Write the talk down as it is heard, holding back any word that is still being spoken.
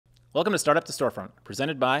Welcome to Startup to Storefront,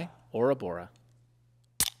 presented by Ora Bora.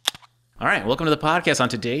 All right, welcome to the podcast. On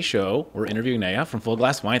today's show, we're interviewing Neha from Full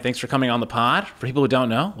Glass Wine. Thanks for coming on the pod. For people who don't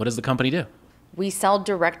know, what does the company do? We sell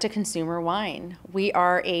direct-to-consumer wine. We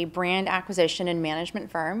are a brand acquisition and management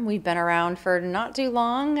firm. We've been around for not too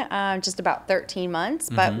long, just about 13 months,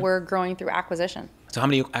 but we're growing through acquisition. So how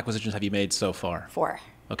many acquisitions have you made so far? 4.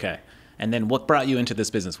 Okay. And then what brought you into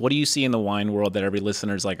this business? What do you see in the wine world that every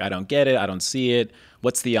listener's like, I don't get it, I don't see it?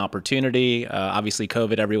 What's the opportunity? Obviously,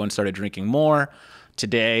 COVID, everyone started drinking more.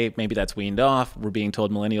 Today, maybe that's weaned off. We're being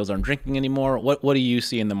told millennials aren't drinking anymore. What do you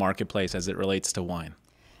see in the marketplace as it relates to wine?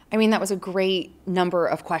 I mean, that was a great number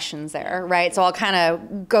of questions there, right? So I'll kind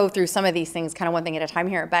of go through some of these things kind of one thing at a time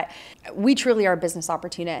here. But we truly are business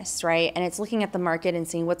opportunists, right? And it's looking at the market and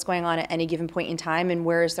seeing what's going on at any given point in time and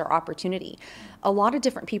where is their opportunity. A lot of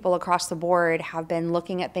different people across the board have been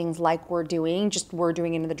looking at things like we're doing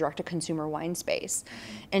into the direct-to-consumer wine space.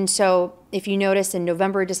 And so if you notice in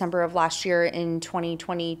November, December of last year in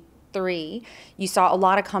 2023, you saw a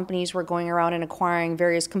lot of companies were going around and acquiring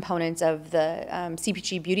various components of the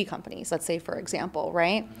CPG beauty companies, let's say, for example,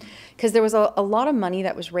 right? Because there was a lot of money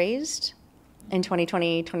that was raised in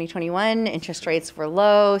 2020, 2021. Interest rates were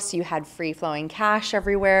low, so you had free-flowing cash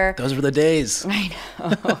everywhere. Those were the days. I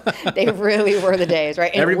know. They really were the days,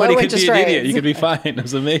 right? And everybody could be an idiot. You could be fine. It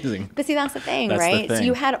was amazing. But see, that's the thing, right? So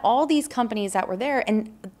you had all these companies that were there,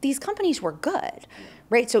 and these companies were good.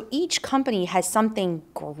 Right, so each company has something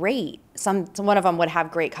great. One of them would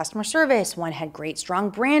have great customer service, one had great strong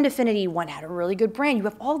brand affinity, one had a really good brand. You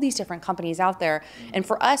have all these different companies out there. And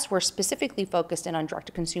for us, we're specifically focused in on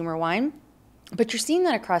direct-to-consumer wine. But you're seeing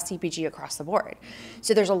that across CPG across the board.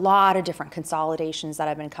 So there's a lot of different consolidations that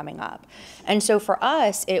have been coming up. And so for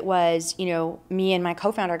us, it was, me and my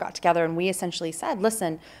co-founder got together and we essentially said,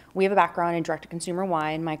 listen, we have a background in direct-to-consumer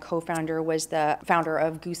wine. My co-founder was the founder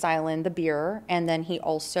of Goose Island, the beer. And then he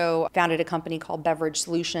also founded a company called Beverage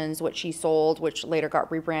Solutions, which he sold, which later got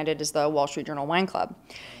rebranded as the Wall Street Journal Wine Club.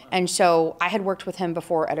 And so I had worked with him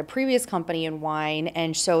before at a previous company in wine.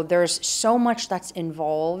 And so there's so much that's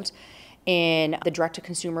involved in the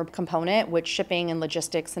direct-to-consumer component with shipping and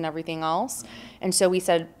logistics and everything else. And so we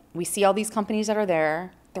said, we see all these companies that are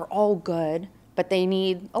there, they're all good, but they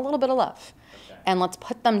need a little bit of love. Okay. And let's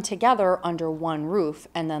put them together under one roof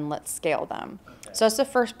and then let's scale them. Okay. So that's the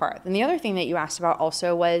first part. And the other thing that you asked about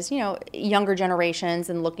also was, younger generations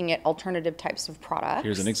and looking at alternative types of products.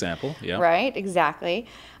 Here's an example, yeah. Right, exactly.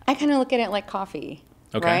 I kind of look at it like coffee,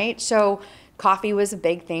 okay. Right? So coffee was a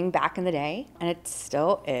big thing back in the day, and it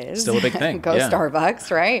still is. Still a big thing. Go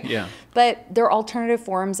Starbucks, right? Yeah. But there are alternative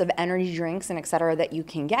forms of energy drinks and et cetera that you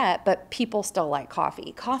can get, but people still like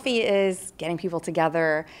coffee. Coffee is getting people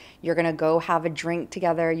together. You're going to go have a drink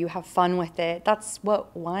together. You have fun with it. That's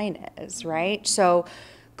what wine is, right? So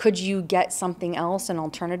could you get something else, an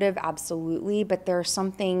alternative? Absolutely. But there's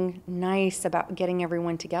something nice about getting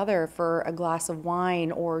everyone together for a glass of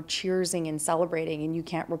wine or cheersing and celebrating, and you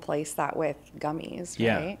can't replace that with gummies,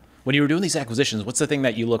 yeah. Right? When you were doing these acquisitions, what's the thing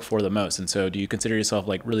that you look for the most? And so do you consider yourself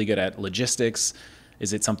like really good at logistics?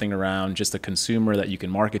 Is it something around just the consumer that you can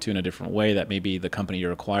market to in a different way that maybe the company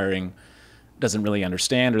you're acquiring doesn't really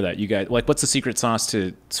understand, or that you guys, like, what's the secret sauce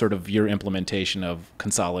to sort of your implementation of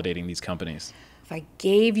consolidating these companies? If I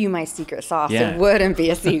gave you my secret sauce, It wouldn't be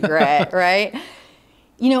a secret, right?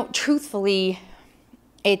 Truthfully,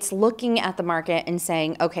 it's looking at the market and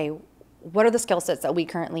saying, okay, what are the skill sets that we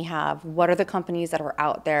currently have? What are the companies that are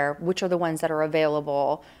out there? Which are the ones that are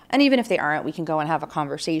available? And even if they aren't, we can go and have a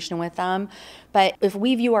conversation with them. But if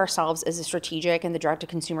we view ourselves as a strategic in the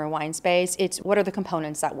direct-to-consumer wine space, it's what are the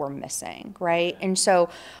components that we're missing, right? And so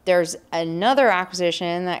there's another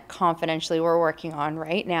acquisition that confidentially we're working on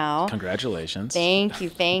right now. Congratulations. Thank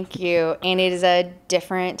you. And it is a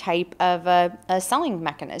different type of a selling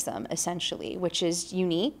mechanism, essentially, which is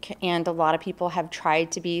unique. And a lot of people have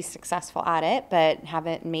tried to be successful at it, but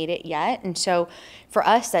haven't made it yet. And so for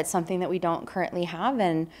us, that's something that we don't currently have.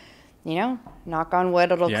 And knock on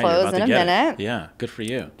wood, it'll close in a minute. Yeah, good for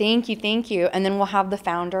you. Thank you. And then we'll have the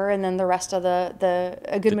founder and then the rest of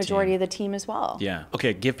a good majority of the team as well. Yeah.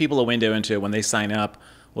 Okay, give people a window into when they sign up,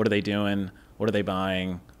 what are they doing? What are they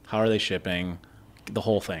buying? How are they shipping? The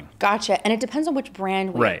whole thing. Gotcha. And it depends on which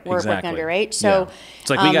brand we're working under, right? So it's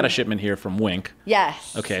like we got a shipment here from Wink.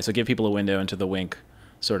 Yes. Okay, so give people a window into the Wink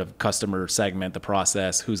sort of customer segment, the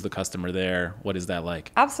process, who's the customer there, what is that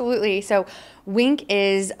like? Absolutely. So Wink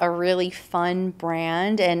is a really fun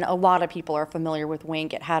brand, and a lot of people are familiar with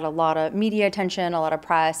Wink. It had a lot of media attention, a lot of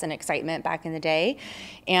press and excitement back in the day.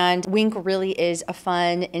 And Wink really is a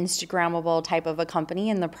fun, Instagrammable type of a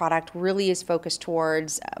company, and the product really is focused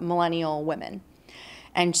towards millennial women.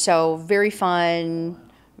 And so very fun,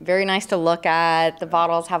 very nice to look at. The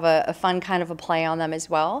bottles have a fun kind of a play on them as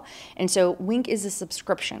well. And so Winc is a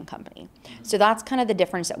subscription company. So that's kind of the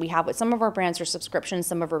difference that we have with some of our brands are subscriptions,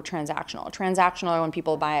 some of our transactional. Transactional are when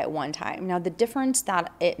people buy at one time. Now the difference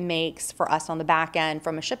that it makes for us on the back end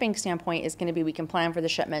from a shipping standpoint is going to be we can plan for the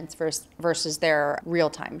shipments versus their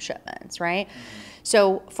real-time shipments, right?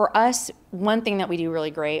 So for us, one thing that we do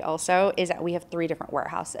really great also is that we have 3 different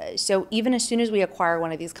warehouses. So even as soon as we acquire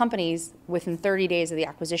one of these companies, within 30 days of the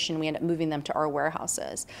acquisition, we end up moving them to our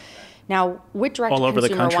warehouses. Now, with direct-to-consumer all over the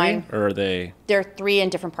country, wine, or are they? There are 3 in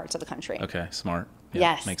different parts of the country. Okay, smart. Yeah,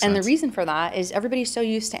 yes, makes and sense. the reason for that is everybody's so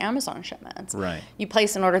used to Amazon shipments. Right. You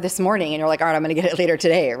place an order this morning and you're like, all right, I'm going to get it later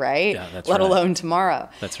today, right? Yeah, that's Let right. alone tomorrow.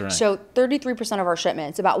 That's right. So 33% of our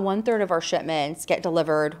shipments, about 1/3 of our shipments get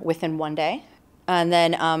delivered within 1 day. And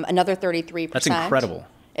then another 33%. That's incredible.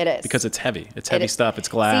 It is. Because it's heavy. It's heavy stuff. It's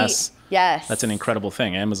glass. See, yes. That's an incredible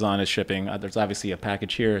thing. Amazon is shipping. There's obviously a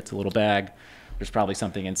package here. It's a little bag. There's probably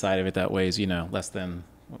something inside of it that weighs, less than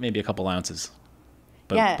maybe a couple ounces.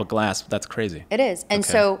 But glass, that's crazy. It is. And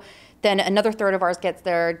Okay. so then another 1/3 of ours gets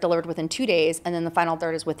there delivered within 2 days, and then the final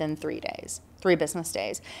 1/3 is within 3 days, 3 business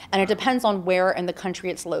days. And it depends on where in the country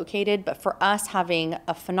it's located, but for us, having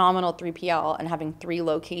a phenomenal 3PL and having 3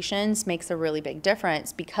 locations makes a really big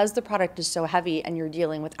difference because the product is so heavy and you're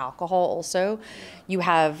dealing with alcohol also, you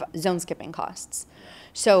have zone skipping costs.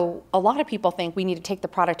 So a lot of people think we need to take the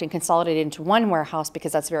product and consolidate it into one warehouse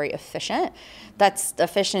because that's very efficient. That's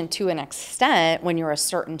efficient to an extent when you're a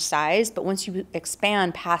certain size, but once you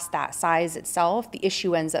expand past that size itself, the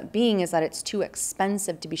issue ends up being is that it's too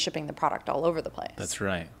expensive to be shipping the product all over the place. That's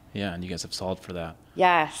right. Yeah, and you guys have solved for that.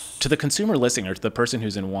 Yes. To the consumer listening or to the person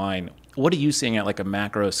who's in wine, what are you seeing at like a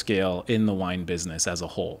macro scale in the wine business as a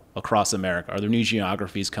whole across America? Are there new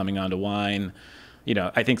geographies coming onto wine?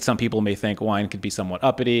 I think some people may think wine could be somewhat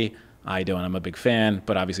uppity. I don't. I'm a big fan,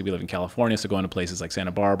 but obviously we live in California, so going to places like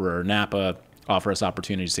Santa Barbara or Napa offer us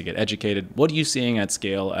opportunities to get educated. What are you seeing at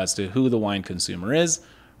scale as to who the wine consumer is,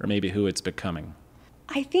 or maybe who it's becoming?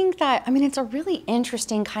 I think that, it's a really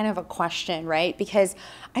interesting kind of a question, right? Because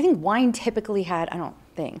I think wine typically had,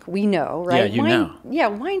 we know, right? Yeah, know. Yeah,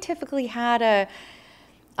 wine typically had a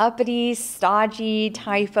uppity, stodgy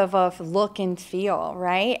type of a look and feel,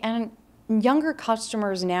 right? And younger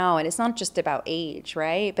customers now, and it's not just about age,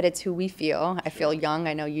 right? But it's who we feel. I feel young.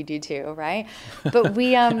 I know you do too, right? But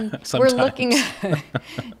we're looking,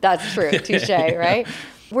 that's true, touche, right?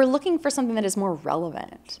 We're looking for something that is more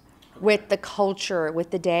relevant with the culture, with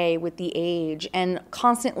the day, with the age, and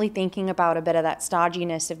constantly thinking about a bit of that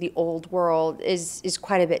stodginess of the old world is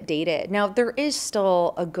quite a bit dated. Now, there is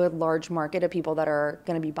still a good large market of people that are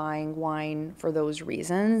going to be buying wine for those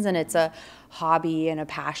reasons, and it's a hobby and a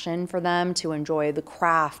passion for them to enjoy the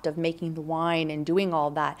craft of making the wine and doing all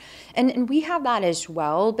that. And we have that as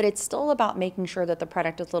well, but it's still about making sure that the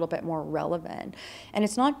product is a little bit more relevant. And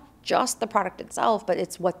it's not just the product itself, but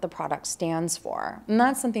it's what the product stands for. And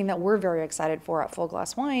that's something that we're very excited for at Full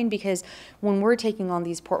Glass Wine, because when we're taking on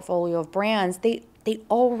these portfolio of brands, they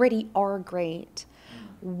already are great.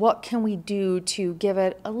 What can we do to give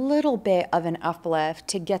it a little bit of an uplift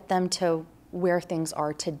to get them to where things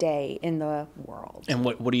are today in the world? And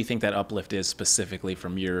what do you think that uplift is specifically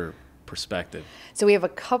from your perspective? So we have a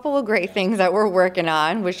couple of great things that we're working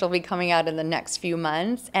on, which will be coming out in the next few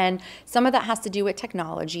months. And some of that has to do with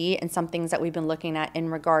technology and some things that we've been looking at in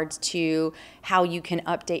regards to how you can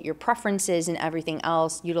update your preferences and everything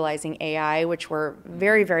else utilizing AI, which we're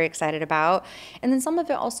very, very excited about. And then some of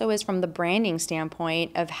it also is from the branding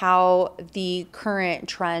standpoint of how the current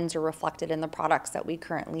trends are reflected in the products that we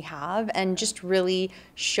currently have, and just really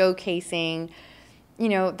showcasing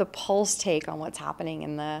the pulse take on what's happening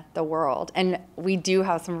in the world. And we do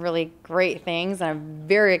have some really great things. And I'm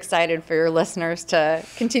very excited for your listeners to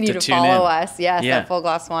continue to follow us. Yes, at Full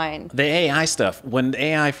Glass Wine. The AI stuff, when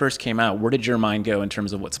AI first came out, where did your mind go in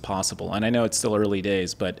terms of what's possible? And I know it's still early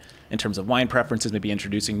days, but in terms of wine preferences, maybe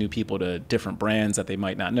introducing new people to different brands that they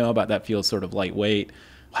might not know about, that feels sort of lightweight.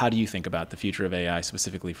 How do you think about the future of AI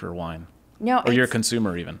specifically for wine? Or your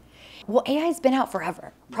consumer even? Well, AI's been out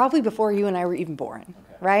forever, probably before you and I were even born,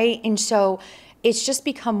 right? And so it's just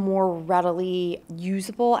become more readily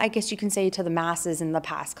usable, I guess you can say, to the masses in the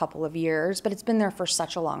past couple of years, but it's been there for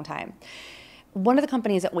such a long time. One of the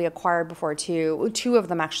companies that we acquired before, two of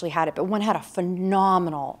them actually had it, but one had a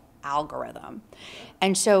phenomenal algorithm.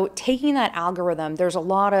 And so taking that algorithm, there's a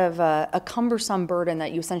lot of a cumbersome burden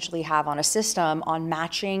that you essentially have on a system on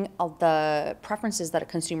matching the preferences that a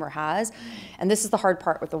consumer has. And this is the hard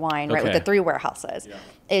part with the wine, right? With the 3 warehouses,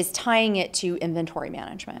 is tying it to inventory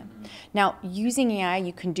management. Now, using AI,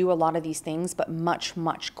 you can do a lot of these things, but much,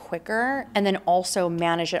 much quicker. And then also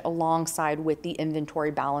manage it alongside with the inventory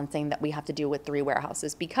balancing that we have to do with 3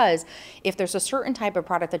 warehouses. Because if there's a certain type of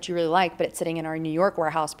product that you really like, but it's sitting in our New York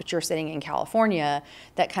warehouse, but you're sitting in California,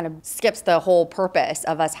 that kind of skips the whole purpose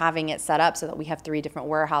of us having it set up so that we have 3 different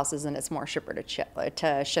warehouses and it's more shipper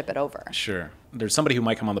to ship it over. Sure. There's somebody who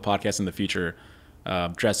might come on the podcast in the future,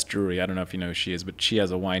 Dress Drury. I don't know if you know who she is, but she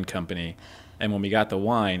has a wine company. And when we got the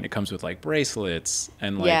wine, it comes with like bracelets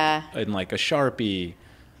and like a Sharpie.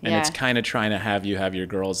 And it's kind of trying to have you have your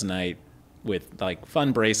girls' night with like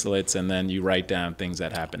fun bracelets, and then you write down things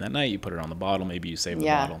that happened that night. You put it on the bottle. Maybe you save the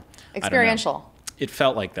bottle. Experiential. It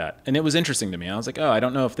felt like that. And it was interesting to me. I was like, oh, I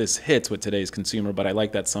don't know if this hits with today's consumer, but I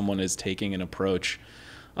like that someone is taking an approach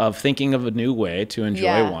of thinking of a new way to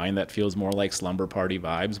enjoy wine that feels more like slumber party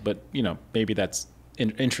vibes. But, you know, maybe that's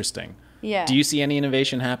interesting. Yeah. Do you see any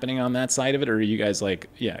innovation happening on that side of it? Or are you guys like,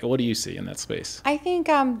 what do you see in that space? I think,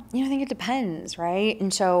 I think it depends, right?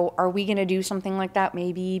 And so are we going to do something like that?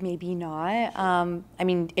 Maybe, maybe not. I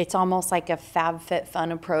mean, it's almost like a fab, fit,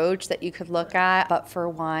 fun approach that you could look at, but for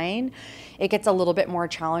wine, it gets a little bit more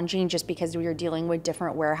challenging just because we are dealing with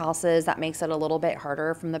different warehouses. That makes it a little bit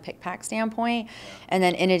harder from the pick-pack standpoint. And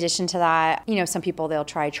then in addition to that, you know, some people, they'll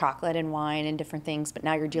try chocolate and wine and different things, but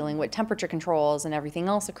now you're dealing with temperature controls and everything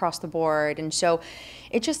else across the board. And so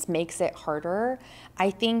it just makes it harder. I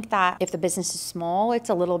think that if the business is small, it's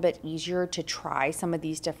a little bit easier to try some of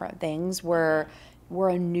these different things where we're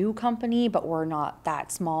a new company, but we're not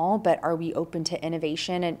that small. But are we open to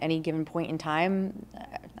innovation at any given point in time?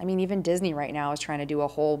 I mean, even Disney right now is trying to do a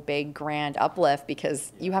whole big grand uplift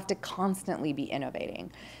because you have to constantly be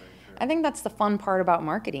innovating. I think that's the fun part about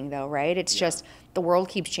marketing though, right? It's just the world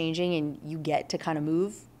keeps changing and you get to kind of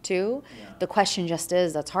move too. The question just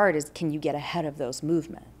is, that's hard, is can you get ahead of those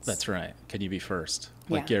movements? That's right. Can you be first?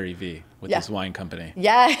 Like Gary Vee with his wine company.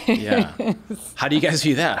 Yeah. How do you guys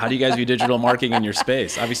view that? How do you guys view digital marketing in your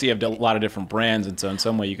space? Obviously you have a lot of different brands, and so in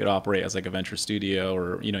some way you could operate as like a venture studio,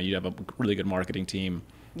 or, you know, you have a really good marketing team.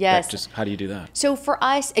 Yes. How do you do that? So for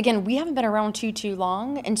us, again, we haven't been around too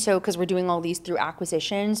long. And so, because we're doing all these through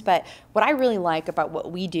acquisitions, but what I really like about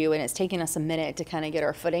what we do, and it's taken us a minute to kind of get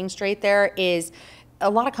our footing straight there, is a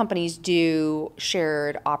lot of companies do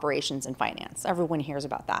shared operations and finance. Everyone hears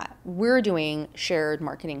about that. We're doing shared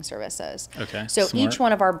marketing services. Okay. So smart. Each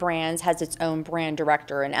one of our brands has its own brand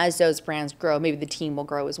director. And as those brands grow, maybe the team will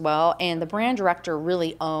grow as well. And the brand director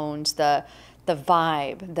really owns the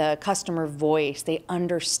vibe, the customer voice. They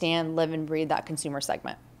understand, live and breathe that consumer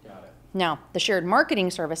segment. Got it. Now, the shared marketing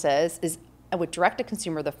services is, with direct to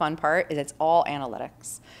consumer, the fun part is it's all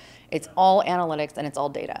analytics. It's all analytics and it's all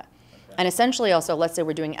data. And essentially also, let's say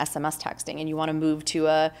we're doing SMS texting and you want to move to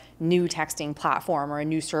a new texting platform or a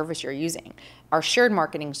new service you're using. Our shared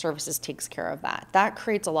marketing services takes care of that. That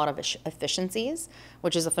creates a lot of efficiencies,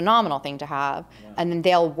 which is a phenomenal thing to have. Yeah. And then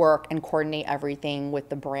they'll work and coordinate everything with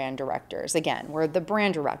the brand directors. Again, where the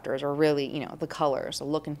brand directors are really, you know, the colors, the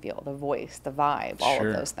look and feel, the voice, the vibe, all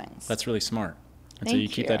of those things. That's really smart. And so you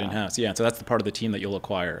keep that in-house. Yeah, so that's the part of the team that you'll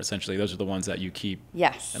acquire. Essentially, those are the ones that you keep.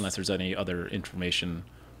 Yes. Unless there's any other information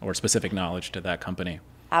or specific knowledge to that company.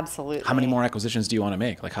 Absolutely. How many more acquisitions do you want to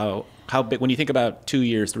make? Like how big, when you think about 2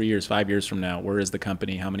 years, 3 years, 5 years from now, where is the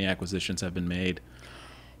company? How many acquisitions have been made?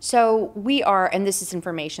 So we are, and this is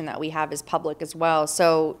information that we have is public as well.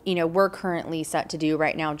 So, you know, we're currently set to do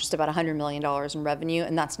right now just about $100 million in revenue,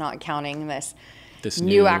 and that's not counting this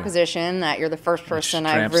new acquisition that you're the first person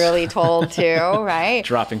I've really told to, right?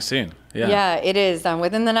 Dropping soon. Yeah. Yeah, it is.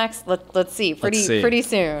 Within the next, let's see, pretty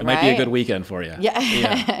soon. It might be a good weekend for you.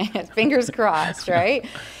 Yeah. Fingers crossed, right?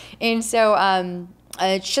 And so,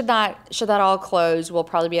 should that all close, we'll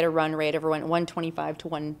probably be at a run rate of around 125 to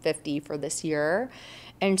 150 for this year.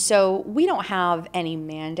 And so we don't have any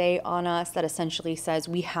mandate on us that essentially says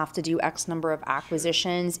we have to do X number of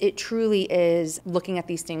acquisitions. It truly is looking at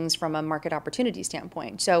these things from a market opportunity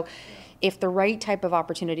standpoint. So if the right type of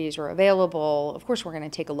opportunities are available, of course we're going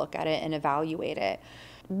to take a look at it and evaluate it.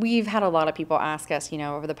 We've had a lot of people ask us, you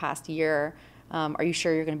know, over the past year, are you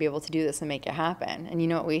sure you're going to be able to do this and make it happen? And you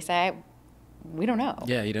know what we say? We don't know.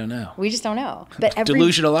 Yeah, you don't know. We just don't know. But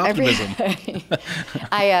delusional optimism.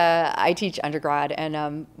 I teach undergrad,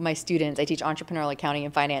 and my students, I teach entrepreneurial accounting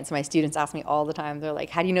and finance. And my students ask me all the time, they're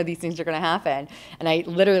like, how do you know these things are going to happen? And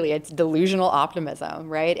it's delusional optimism,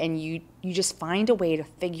 right? And you just find a way to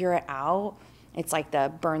figure it out It's like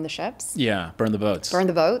the burn the ships. Yeah, burn the boats. Burn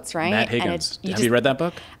the boats, right? Matt Higgins. Have you read that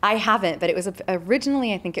book? I haven't, but it was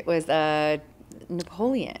originally, I think it was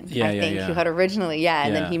Napoleon, I think, who had originally,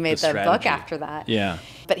 and then he made the book after that. Yeah.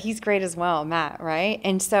 But he's great as well, Matt, right?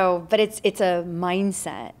 And so, but it's a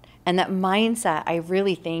mindset. And that mindset, I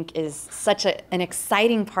really think, is such an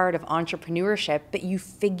exciting part of entrepreneurship, but you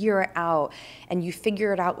figure it out, and you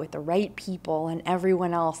figure it out with the right people and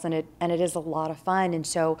everyone else, and it is a lot of fun. And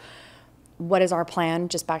so what is our plan?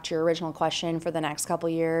 Just back to your original question, for the next couple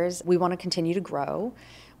of years, we want to continue to grow.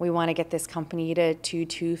 We want to get this company to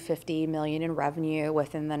 $250 million in revenue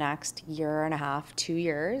within the next year and a half, 2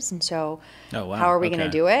 years. And so how are we going to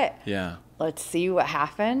do it? Yeah. Let's see what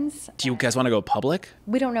happens. Do you guys want to go public?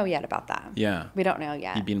 We don't know yet about that. Yeah. We don't know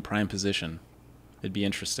yet. You'd be in prime position. It'd be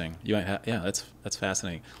interesting. You might that's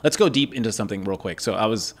fascinating. Let's go deep into something real quick. So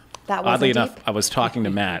oddly enough, I was talking to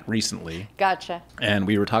Matt recently. Gotcha. And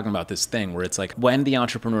we were talking about this thing where it's like when the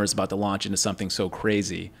entrepreneur is about to launch into something so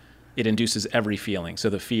crazy, it induces every feeling. So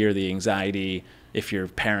the fear, the anxiety, if your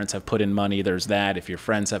parents have put in money, there's that. If your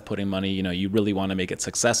friends have put in money, you really want to make it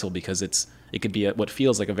successful because it could be what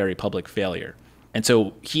feels like a very public failure. And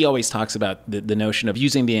so he always talks about the notion of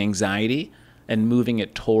using the anxiety and moving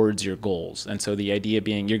it towards your goals. And so the idea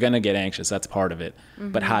being you're going to get anxious, that's part of it.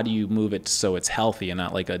 Mm-hmm. But how do you move it so it's healthy and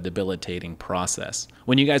not like a debilitating process?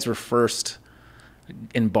 When you guys were first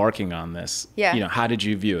embarking on this, how did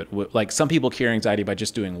you view it? Like some people cure anxiety by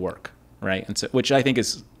just doing work, right? And so, which I think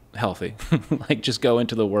is healthy. Like just go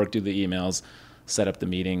into the work, do the emails, set up the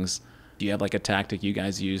meetings. Do you have like a tactic you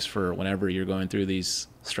guys use for whenever you're going through these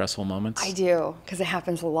stressful moments? I do, because it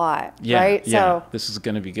happens a lot, right? Yeah, so this is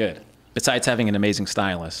going to be good. Besides having an amazing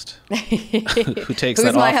stylist who takes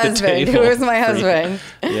that off the table. Who's my husband?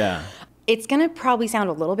 Yeah. It's going to probably sound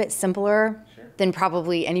a little bit simpler than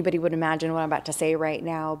probably anybody would imagine what I'm about to say right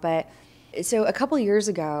now. But so a couple of years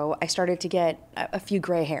ago, I started to get a few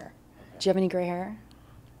gray hair. Do you have any gray hair?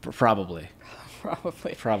 Probably. Right?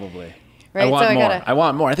 I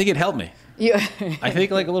want more. I think it'd help me. I think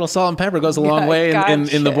like a little salt and pepper goes a long way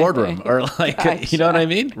in the boardroom, or like, you know what I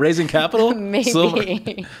mean? Raising capital,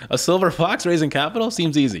 maybe a silver fox raising capital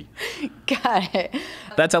seems easy. Got it.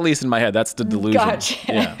 That's at least in my head. That's the delusion. Gotcha.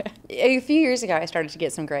 Yeah. A few years ago, I started to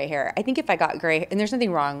get some gray hair. I think if I got gray, and there's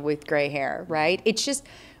nothing wrong with gray hair, right? It's just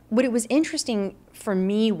what it was interesting for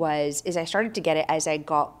me is I started to get it as I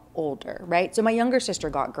got older, right? So my younger sister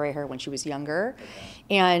got gray hair when she was younger,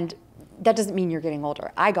 and that doesn't mean you're getting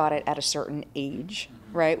older. I got it at a certain age,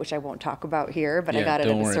 right? Which I won't talk about here, but I got it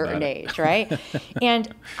at a certain age, right?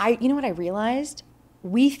 And you know what I realized?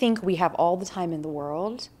 We think we have all the time in the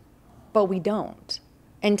world, but we don't.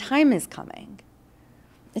 And time is coming.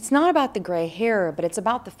 It's not about the gray hair, but it's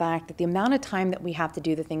about the fact that the amount of time that we have to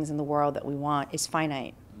do the things in the world that we want is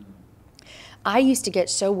finite. I used to get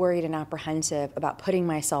so worried and apprehensive about putting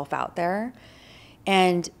myself out there.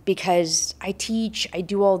 And because I teach, I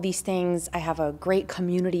do all these things, I have a great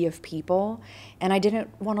community of people, and I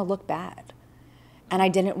didn't want to look bad. And I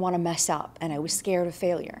didn't want to mess up, and I was scared of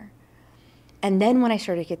failure. And then when I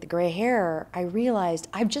started to get the gray hair, I realized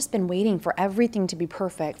I've just been waiting for everything to be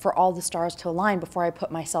perfect, for all the stars to align before I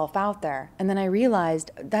put myself out there. And then I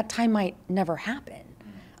realized that time might never happen.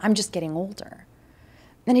 I'm just getting older.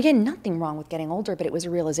 And again, nothing wrong with getting older, but it was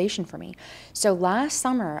a realization for me. So last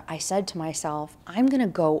summer, I said to myself, I'm going to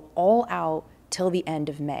go all out till the end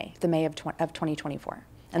of May, the May of 2024.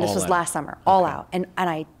 And this was last summer, all out. And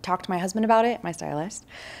I talked to my husband about it, my stylist.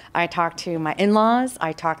 I talked to my in-laws.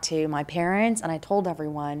 I talked to my parents. And I told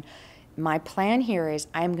everyone, my plan here is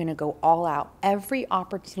I'm going to go all out. Every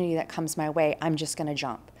opportunity that comes my way, I'm just going to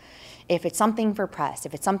jump. If it's something for press,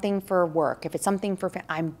 if it's something for work, if it's something for,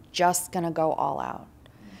 I'm just going to go all out.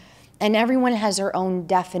 And everyone has their own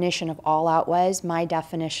definition of all out was. My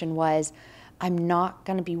definition was, I'm not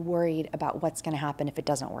going to be worried about what's going to happen if it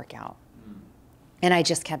doesn't work out. And I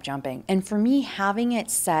just kept jumping. And for me, having it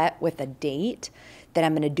set with a date that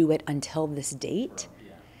I'm going to do it until this date,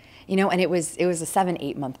 and it was a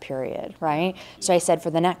 7-8 month period, right? So I said, for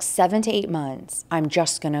the next 7 to 8 months, I'm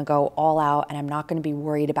just going to go all out, and I'm not going to be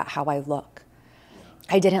worried about how I look.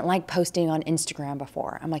 I didn't like posting on Instagram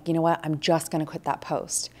before. I'm like, you know what? I'm just going to quit that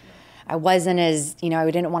post. I wasn't as, I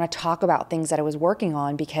didn't want to talk about things that I was working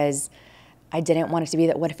on because I didn't want it to be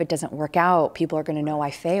that, what if it doesn't work out? People are going to know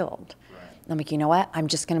I failed. I'm like, you know what? I'm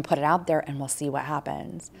just going to put it out there and we'll see what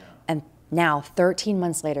happens. Yeah. And now, 13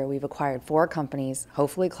 months later, we've acquired 4 companies,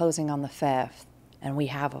 hopefully closing on the 5th, and we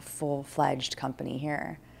have a full-fledged company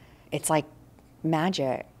here. It's like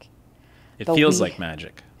magic. It feels like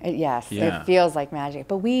magic. Yes, it feels like magic.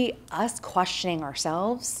 But us questioning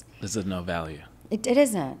ourselves. This is no value. It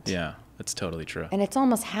isn't. Yeah. That's totally true. And it's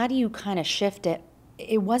almost, how do you kind of shift it?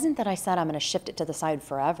 It wasn't that I said I'm going to shift it to the side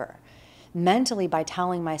forever. Mentally, by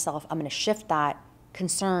telling myself I'm going to shift that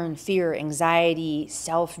concern, fear, anxiety,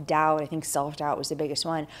 self-doubt, I think self-doubt was the biggest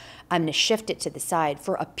one, I'm going to shift it to the side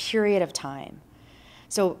for a period of time.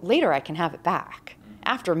 So later I can have it back.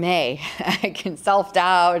 After May, I can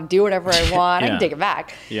self-doubt and do whatever I want. I can take it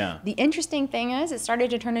back. Yeah. The interesting thing is it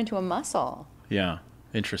started to turn into a muscle. Yeah.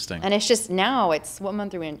 Interesting. And it's just now, it's what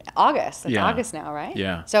month are we in? August. It's August now, right?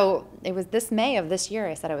 Yeah. So it was this May of this year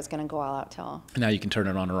I said I was going to go all out till. Now you can turn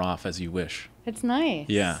it on or off as you wish. It's nice.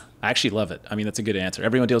 Yeah. I actually love it. I mean, that's a good answer.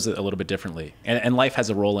 Everyone deals with it a little bit differently. And life has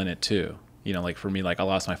a role in it too. You know, like for me, like I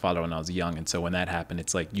lost my father when I was young. And so when that happened,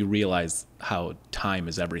 it's like you realize how time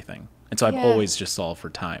is everything. And so I've always just solved for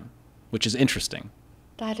time, which is interesting.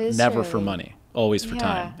 That is Never really for money, always for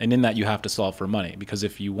time. And in that you have to solve for money, because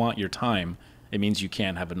if you want your time, it means you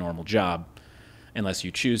can't have a normal job unless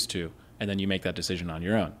you choose to, and then you make that decision on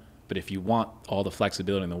your own. But if you want all the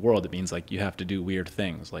flexibility in the world, it means like you have to do weird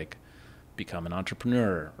things like become an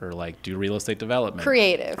entrepreneur or like do real estate development.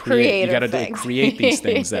 Creative You got to things. create these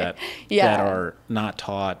things that that are not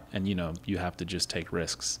taught, and you know, you have to just take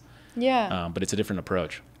risks. Yeah. But it's a different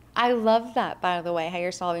approach. I love that, by the way, how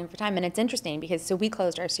you're solving for time. And it's interesting because so we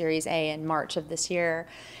closed our Series A in March of this year,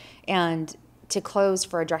 and to close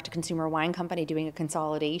for a direct-to-consumer wine company doing a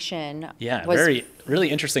consolidation was really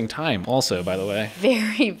interesting time also, by the way.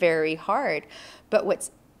 Very, very hard. But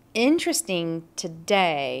what's interesting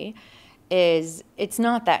today is it's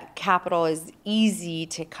not that capital is easy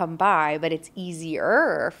to come by, but it's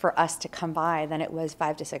easier for us to come by than it was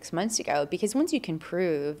 5 to 6 months ago. Because once you can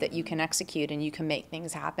prove that you can execute and you can make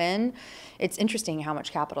things happen, it's interesting how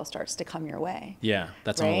much capital starts to come your way. Yeah,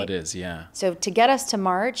 that's all it is, yeah. So to get us to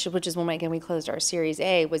March, which is when we closed our Series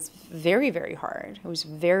A, was very, very hard. It was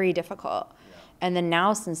very difficult. And then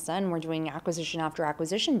now, since then, we're doing acquisition after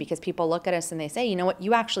acquisition because people look at us and they say, you know what,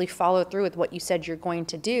 you actually follow through with what you said you're going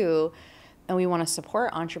to do. And we want to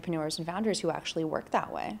support entrepreneurs and founders who actually work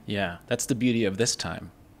that way. Yeah, that's the beauty of this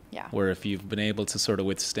time. Yeah. Where if you've been able to sort of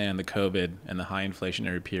withstand the COVID and the high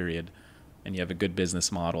inflationary period, and you have a good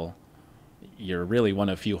business model, you're really one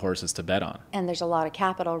of few horses to bet on. And there's a lot of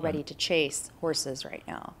capital ready to chase horses right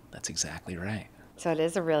now. That's exactly right. So it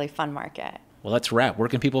is a really fun market. Well, let's wrap. Where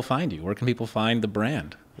can people find you? Where can people find the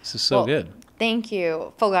brand? This is so good. Thank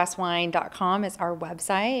you. fullglasswine.com is our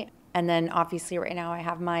website. And then obviously right now I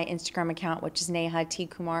have my Instagram account, which is Neha T.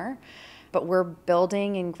 Kumar. But we're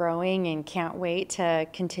building and growing and can't wait to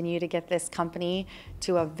continue to get this company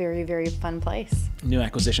to a very, very fun place. New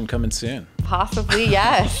acquisition coming soon. Possibly,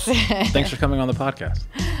 yes. Thanks for coming on the podcast.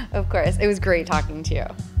 Of course. It was great talking to you.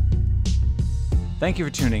 Thank you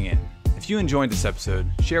for tuning in. If you enjoyed this episode,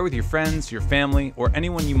 share with your friends, your family, or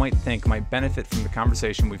anyone you might think might benefit from the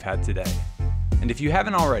conversation we've had today. And if you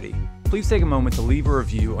haven't already, please take a moment to leave a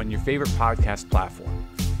review on your favorite podcast platform.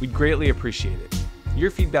 We'd greatly appreciate it. Your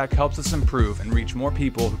feedback helps us improve and reach more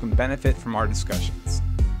people who can benefit from our discussions.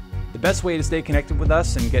 The best way to stay connected with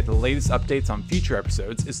us and get the latest updates on future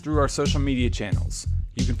episodes is through our social media channels.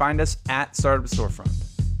 You can find us at Startup Storefront.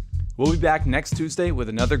 We'll be back next Tuesday with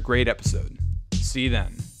another great episode. See you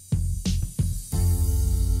then.